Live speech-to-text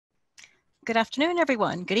Good afternoon,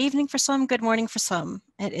 everyone. Good evening for some, good morning for some.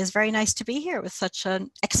 It is very nice to be here with such an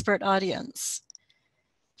expert audience.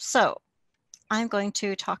 So I'm going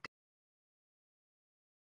to talk.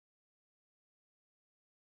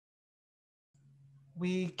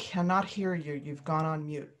 We cannot hear you. You've gone on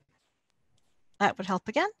mute. That would help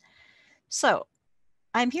again. So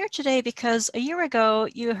I'm here today because a year ago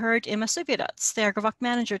you heard Emma Subirats, the AGROVOC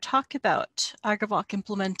manager, talk about AGROVOC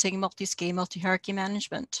implementing multi-scheme, multi-hierarchy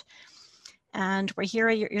management. And we're here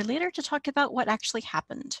a year later to talk about what actually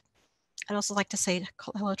happened. I'd also like to say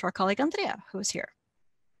hello to our colleague Andrea, who is here.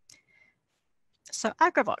 So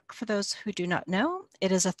AGROVOC, for those who do not know,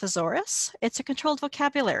 it is a thesaurus. It's a controlled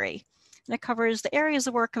vocabulary, and it covers the areas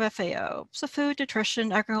of work of FAO. So food,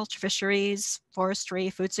 nutrition, agriculture, fisheries, forestry,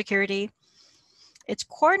 food security. It's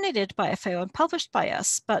coordinated by FAO and published by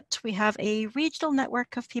us, but we have a regional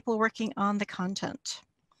network of people working on the content.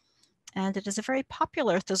 And it is a very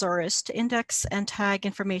popular thesaurus to index and tag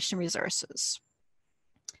information resources,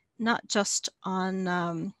 not just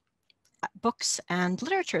on books and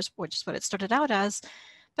literatures, which is what it started out as,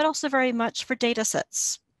 but also very much for data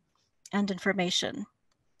sets and information.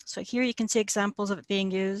 So here you can see examples of it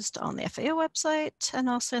being used on the FAO website and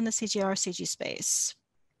also in the CG space.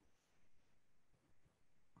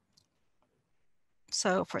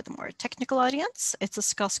 So for the more technical audience, it's a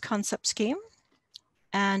SCOS concept scheme,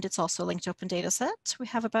 and it's also a linked open data set. We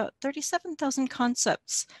have about 37,000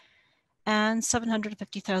 concepts and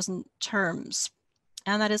 750,000 terms,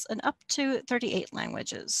 and that is in up to 38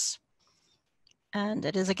 languages. And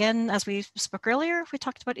it is, again, as we spoke earlier, we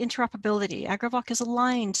talked about interoperability. AGROVOC is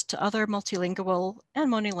aligned to other multilingual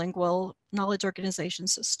and monolingual knowledge organization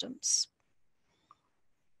systems.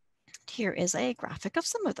 Here is a graphic of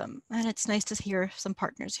some of them, and it's nice to hear some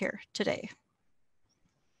partners here today.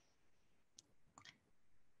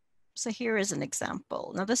 So here is an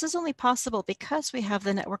example. Now this is only possible because we have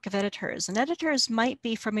the network of editors, and editors might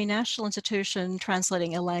be from a national institution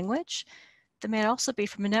translating a language. They may also be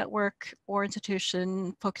from a network or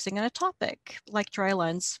institution focusing on a topic like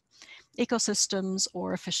drylands, ecosystems,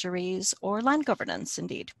 or fisheries, or land governance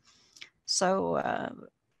indeed. So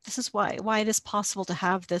this is why it is possible to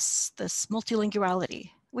have this multilinguality,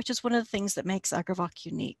 which is one of the things that makes AGROVOC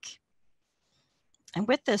unique. And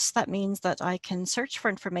with this, that means that I can search for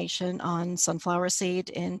information on sunflower seed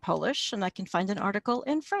in Polish, and I can find an article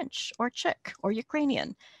in French or Czech or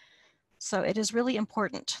Ukrainian. So it is really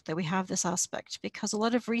important that we have this aspect, because a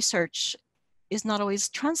lot of research is not always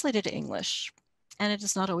translated to English, and it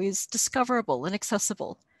is not always discoverable and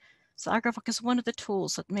accessible. So AGROVOC is one of the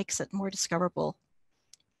tools that makes it more discoverable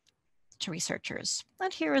to researchers.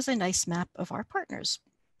 And here is a nice map of our partners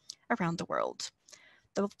around the world.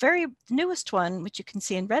 The very newest one, which you can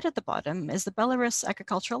see in red at the bottom, is the Belarus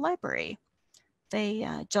Agricultural Library. They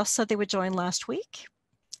just said they would join last week.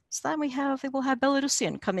 So then they will have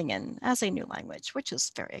Belarusian coming in as a new language, which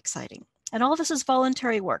is very exciting. And all this is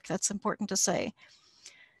voluntary work. That's important to say.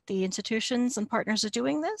 The institutions and partners are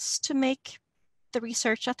doing this to make the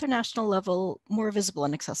research at their national level more visible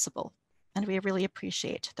and accessible. And we really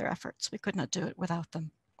appreciate their efforts. We could not do it without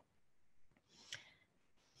them.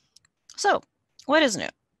 So what is new?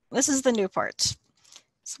 This is the new part.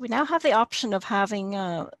 So we now have the option of having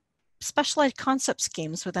specialized concept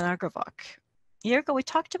schemes within AGROVOC. A year ago we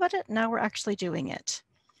talked about it, now we're actually doing it.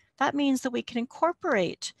 That means that we can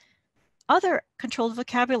incorporate other controlled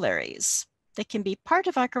vocabularies. They can be part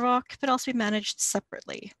of AGROVOC, but also be managed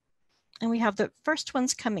separately. And we have the first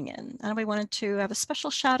ones coming in, and we wanted to have a special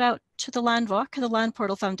shout out to the LandVoc, the Land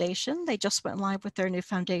Portal Foundation. They just went live with their new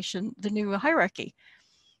foundation, the new hierarchy,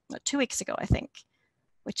 2 weeks ago, I think,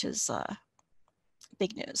 which is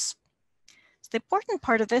big news. So the important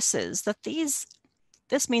part of this is that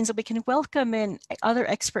this means that we can welcome in other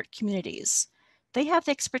expert communities. They have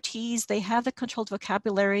the expertise, they have the controlled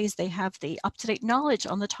vocabularies, they have the up-to-date knowledge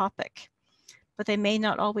on the topic, but they may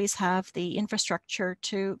not always have the infrastructure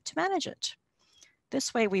to manage it.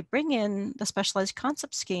 This way we bring in the specialized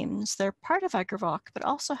concept schemes. They're part of AGROVOC, but they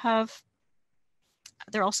also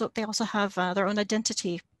have their own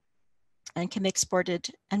identity and can be exported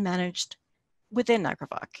and managed within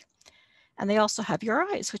AGROVOC. And they also have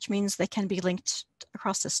URIs, which means they can be linked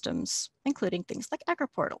across systems, including things like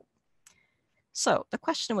AgriPortal. So the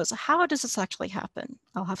question was, how does this actually happen?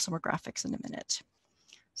 I'll have some more graphics in a minute.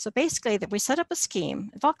 So basically, we set up a scheme.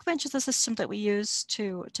 VocBench is the system that we use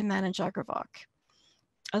to manage AGROVOC.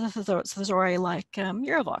 Other thesauri like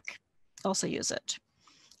GROVOC also use it.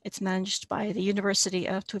 It's managed by the University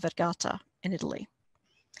of Tor Vergata in Italy.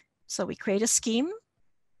 So we create a scheme,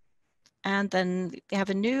 and then they have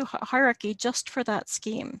a new hierarchy just for that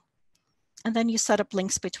scheme. And then you set up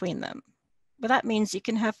links between them. But that means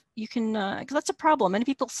because that's a problem. Many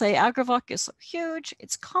people say AGROVOC is so huge,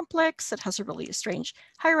 it's complex, it has a really strange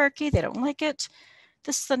hierarchy, they don't like it.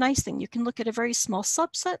 This is the nice thing. You can look at a very small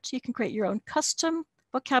subset. You can create your own custom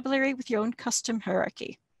vocabulary with your own custom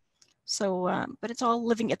hierarchy. So, but it's all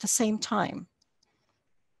living at the same time.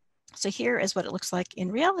 So here is what it looks like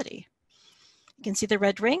in reality. You can see the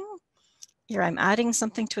red ring. Here I'm adding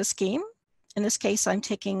something to a scheme. In this case, I'm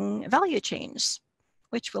taking value chains,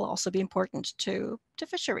 which will also be important to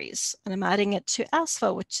fisheries. And I'm adding it to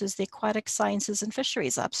ASFA, which is the Aquatic Sciences and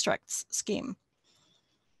Fisheries Abstracts scheme.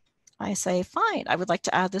 I say, fine, I would like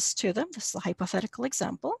to add this to them. This is a hypothetical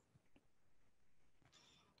example.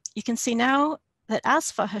 You can see now that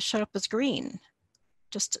ASFA has showed up as green,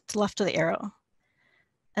 just to the left of the arrow.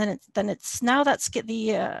 And now that's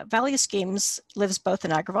the value schemes lives both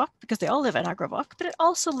in AGROVOC, because they all live in AGROVOC, but it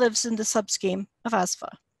also lives in the subscheme of ASFA.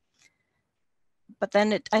 But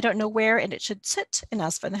then I don't know where it should sit in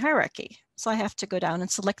ASFA in the hierarchy. So I have to go down and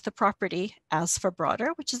select the property ASFA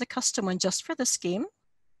broader, which is the custom one just for the scheme.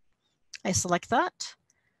 I select that.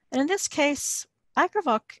 And in this case,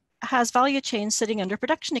 AGROVOC has value chains sitting under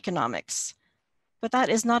production economics, but that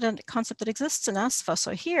is not a concept that exists in ASFA.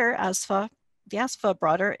 So here, the ASFA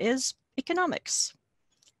broader is economics.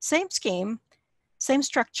 Same scheme, same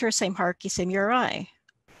structure, same hierarchy, same URI.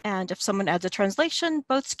 And if someone adds a translation,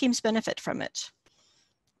 both schemes benefit from it.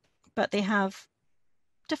 But they have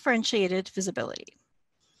differentiated visibility.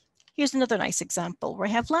 Here's another nice example where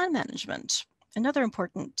I have land management, another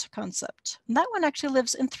important concept. And that one actually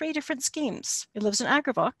lives in 3 different schemes. It lives in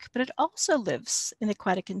AGROVOC, but it also lives in the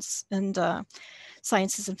Aquatic and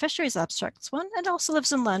Sciences and Fisheries Abstracts one, and also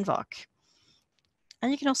lives in LandVoc.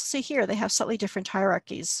 And you can also see here, they have slightly different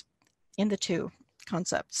hierarchies in the 2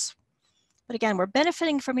 concepts. But again, we're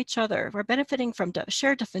benefiting from each other. We're benefiting from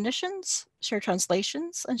shared definitions, shared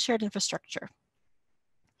translations, and shared infrastructure.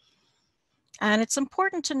 And it's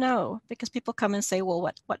important to know, because people come and say, well,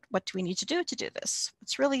 what do we need to do this?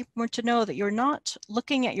 It's really important to know that you're not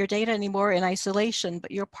looking at your data anymore in isolation,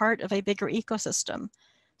 but you're part of a bigger ecosystem.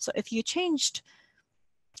 So if you changed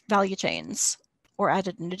value chains or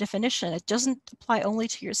added a new definition, it doesn't apply only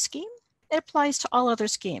to your scheme, it applies to all other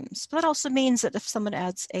schemes. But that also means that if someone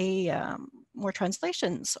adds more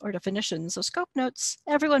translations or definitions or scope notes,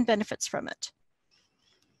 everyone benefits from it.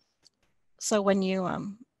 So when you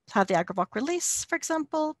have the AGROVOC release, for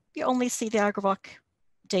example, you only see the AGROVOC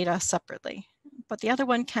data separately, but the other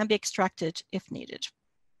one can be extracted if needed.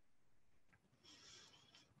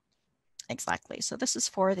 Exactly. So this is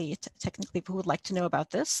for the technical people who would like to know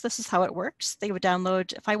about this. This is how it works. They would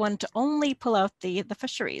download, if I wanted to only pull out the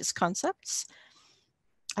fisheries concepts,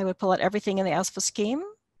 I would pull out everything in the ASFA scheme.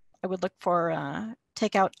 I would look for,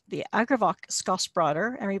 take out the AGROVOC SCOS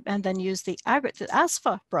broader and then use the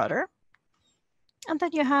ASFA broader. And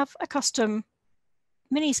then you have a custom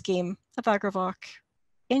mini scheme of AGROVOC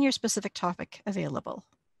in your specific topic available.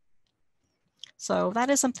 So that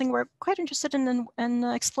is something we're quite interested in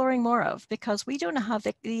exploring more of, because we don't have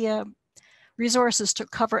the resources to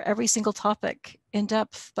cover every single topic in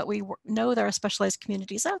depth, but we know there are specialized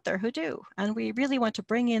communities out there who do. And we really want to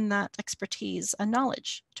bring in that expertise and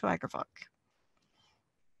knowledge to AGROVOC.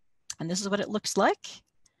 And this is what it looks like.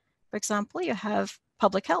 For example, you have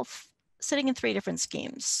public health sitting in 3 different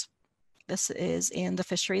schemes. This is in the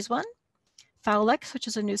fisheries one, FOWLEX, which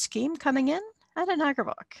is a new scheme coming in, and an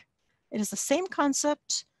AGROVOC. It is the same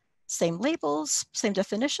concept, same labels, same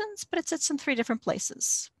definitions, but it sits in 3 different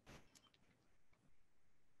places.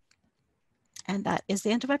 And that is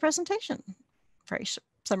the end of my presentation. Very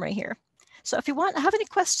summary here. So if you have any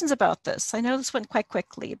questions about this, I know this went quite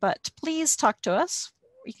quickly, but please talk to us.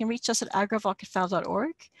 You can reach us at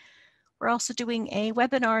agrovoc@fal.org. We're also doing a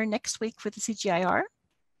webinar next week for the CGIAR.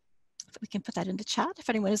 We can put that in the chat if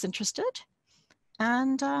anyone is interested.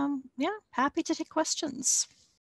 And yeah, happy to take questions.